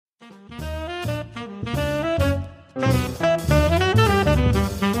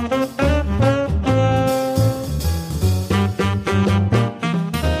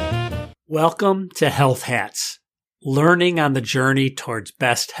Welcome to Health Hats, learning on the journey towards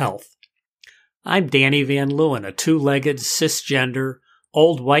best health. I'm Danny Van Leeuwen, a two-legged, cisgender,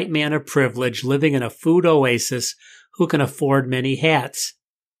 old white man of privilege living in a food oasis who can afford many hats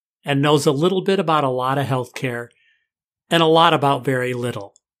and knows a little bit about a lot of healthcare and a lot about very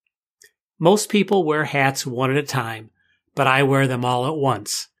little. Most people wear hats one at a time, but I wear them all at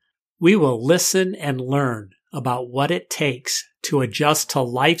once. We will listen and learn about what it takes to adjust to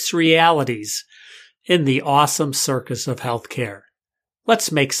life's realities in the awesome circus of healthcare.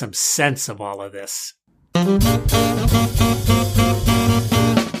 Let's make some sense of all of this.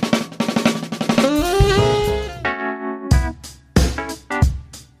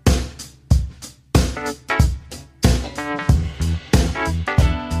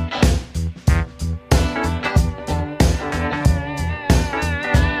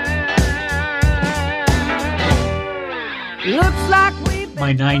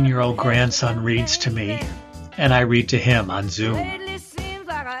 My 9-year-old grandson reads to me, and I read to him on Zoom.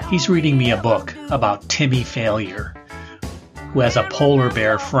 He's reading me a book about Timmy Failure, who has a polar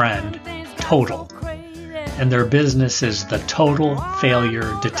bear friend, Total, and their business is the Total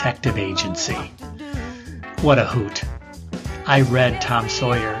Failure Detective Agency. What a hoot. I read Tom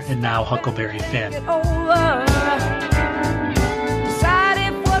Sawyer and now Huckleberry Finn.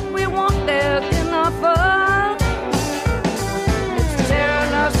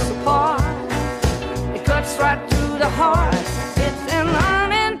 Right to the heart. It's an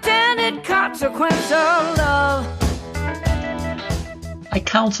unintended consequence of love. I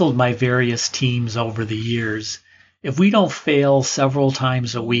counseled my various teams over the years. If we don't fail several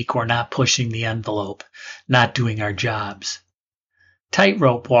times a week, we're not pushing the envelope, not doing our jobs.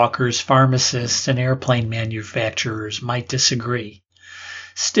 Tightrope walkers, pharmacists, and airplane manufacturers might disagree.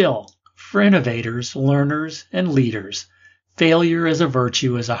 Still, for innovators, learners, and leaders, failure as a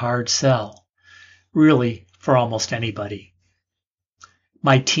virtue is a hard sell. Really, for almost anybody.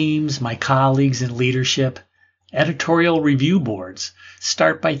 My teams, my colleagues in leadership, editorial review boards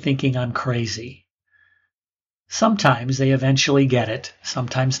start by thinking I'm crazy. Sometimes they eventually get it,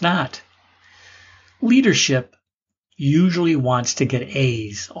 sometimes not. Leadership usually wants to get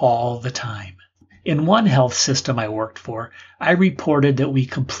A's all the time. In one health system I worked for, I reported that we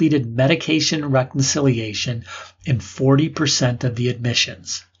completed medication reconciliation in 40% of the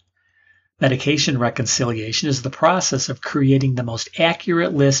admissions. Medication reconciliation is the process of creating the most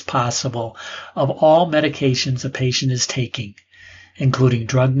accurate list possible of all medications a patient is taking, including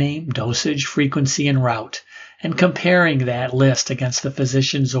drug name, dosage, frequency, and route, and comparing that list against the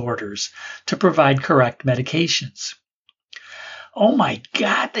physician's orders to provide correct medications. Oh my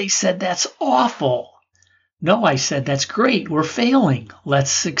God, they said that's awful. No, I said that's great. We're failing.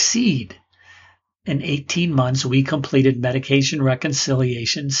 Let's succeed. In 18 months, we completed medication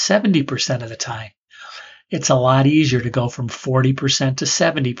reconciliation 70% of the time. It's a lot easier to go from 40% to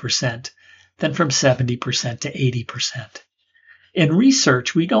 70% than from 70% to 80%. In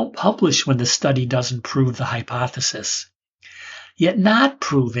research, we don't publish when the study doesn't prove the hypothesis. Yet not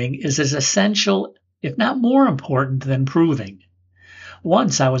proving is as essential, if not more important, than proving.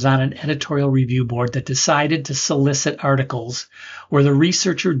 Once I was on an editorial review board that decided to solicit articles where the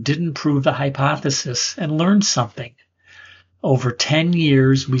researcher didn't prove the hypothesis and learned something. Over 10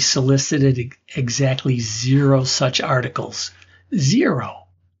 years, we solicited exactly 0 such articles. 0.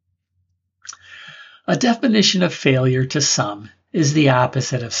 A definition of failure to some is the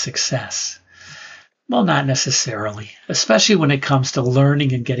opposite of success. Well, not necessarily, especially when it comes to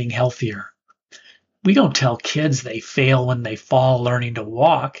learning and getting healthier. We don't tell kids they fail when they fall learning to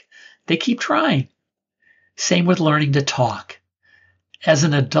walk. They keep trying. Same with learning to talk. As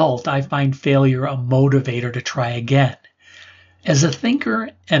an adult, I find failure a motivator to try again. As a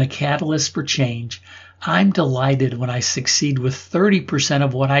thinker and a catalyst for change, I'm delighted when I succeed with 30%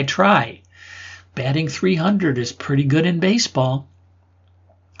 of what I try. Batting .300 is pretty good in baseball.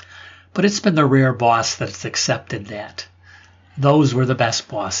 But it's been the rare boss that's accepted that. Those were the best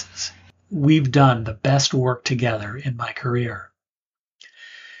bosses. We've done the best work together in my career.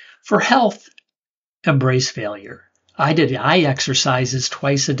 For health, embrace failure. I did eye exercises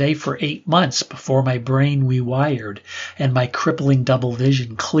twice a day for 8 months before my brain rewired and my crippling double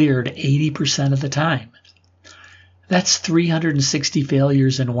vision cleared 80% of the time. That's 360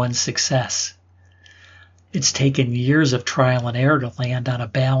 failures and 1 success. It's taken years of trial and error to land on a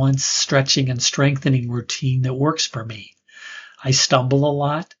balanced, stretching, and strengthening routine that works for me. I stumble a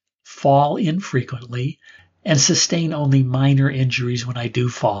lot, fall infrequently, and sustain only minor injuries when I do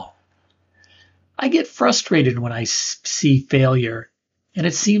fall. I get frustrated when I see failure, and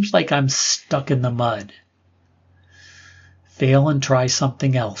it seems like I'm stuck in the mud. Fail and try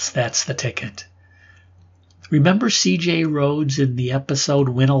something else. That's the ticket. Remember C.J. Rhodes in the episode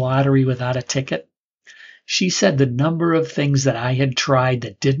Win a Lottery Without a Ticket? She said the number of things that I had tried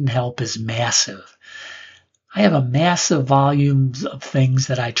that didn't help is massive. I have a massive volume of things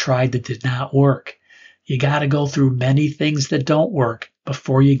that I tried that did not work. You got to go through many things that don't work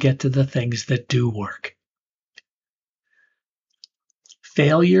before you get to the things that do work.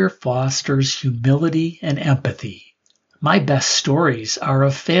 Failure fosters humility and empathy. My best stories are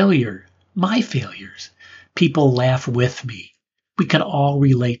of failure, my failures. People laugh with me. We can all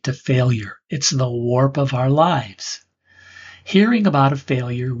relate to failure. It's the warp of our lives. Hearing about a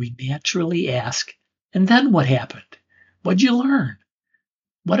failure, we naturally ask, and then what happened? What'd you learn?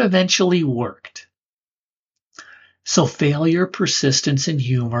 What eventually worked? So failure, persistence, and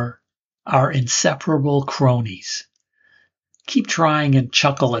humor are inseparable cronies. Keep trying and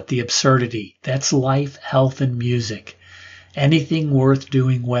chuckle at the absurdity. That's life, health, and music. Anything worth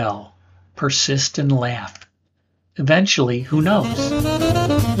doing well. Persist and laugh. Eventually, who knows?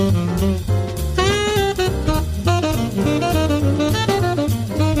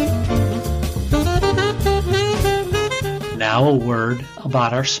 Now a word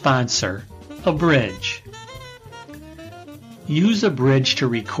about our sponsor, Abridge. Use Abridge to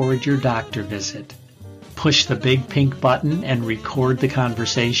record your doctor visit. Push the big pink button and record the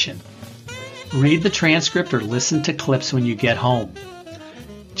conversation. Read the transcript or listen to clips when you get home.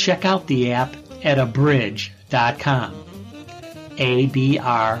 Check out the app at abridge.com.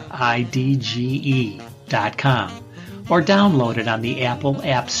 abridge.com, or download it on the Apple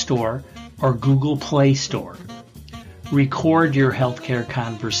App Store or Google Play Store. Record your healthcare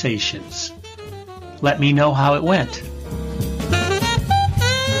conversations. Let me know how it went.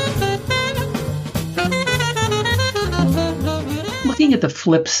 Looking at the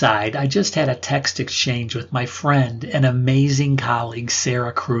flip side, I just had a text exchange with my friend and amazing colleague,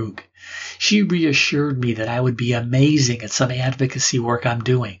 Sarah Krug. She reassured me that I would be amazing at some advocacy work I'm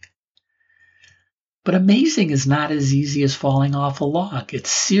doing. But amazing is not as easy as falling off a log.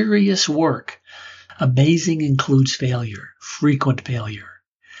 It's serious work. Amazing includes failure, frequent failure.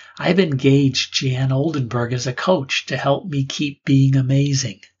 I've engaged Jan Oldenburg as a coach to help me keep being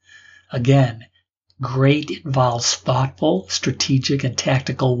amazing. Again, great involves thoughtful, strategic, and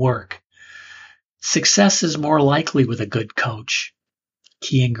tactical work. Success is more likely with a good coach.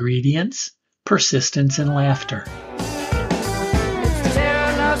 Key ingredients: persistence and laughter. It's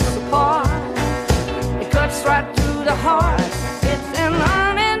tearing us apart. It cuts right through the heart. It's an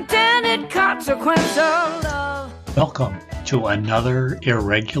unintended consequence of love. Welcome to another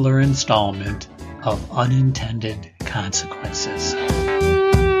irregular installment of Unintended Consequences.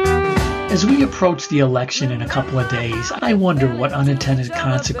 As we approach the election in a couple of days, I wonder what unintended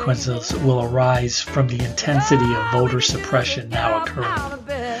consequences will arise from the intensity of voter suppression now occurring.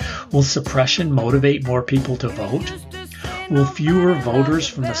 Will suppression motivate more people to vote? Will fewer voters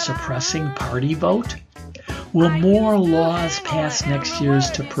from the suppressing party vote? Will more laws pass next year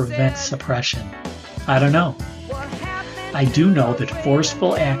to prevent suppression? I don't know. I do know that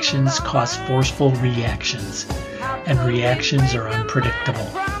forceful actions cause forceful reactions, and reactions are unpredictable.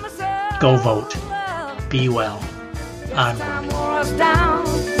 Go vote. Be well. Onward.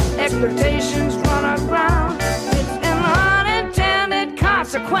 Expectations run aground. It's an unintended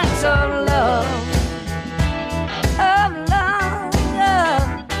consequence of love. Of love.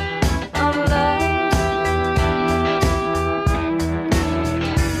 Of love.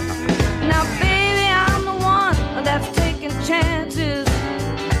 Now, baby, I'm the one that's taking chances.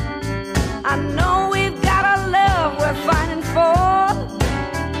 I know we've got a love we're fighting for.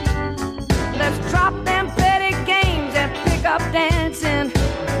 Let's drop them petty games and pick up dancing.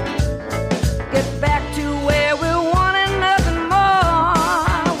 Get back to where we wanted nothing more.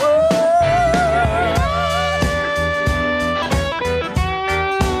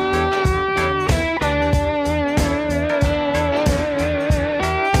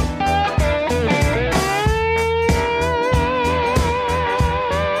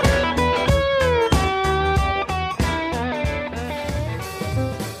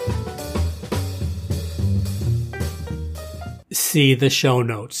 See the show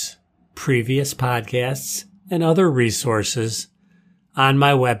notes, previous podcasts, and other resources on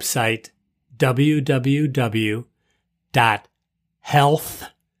my website,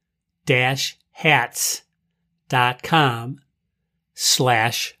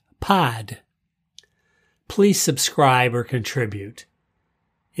 www.health-hats.com/pod. Please subscribe or contribute.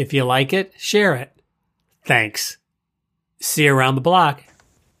 If you like it, share it. Thanks. See you around the block.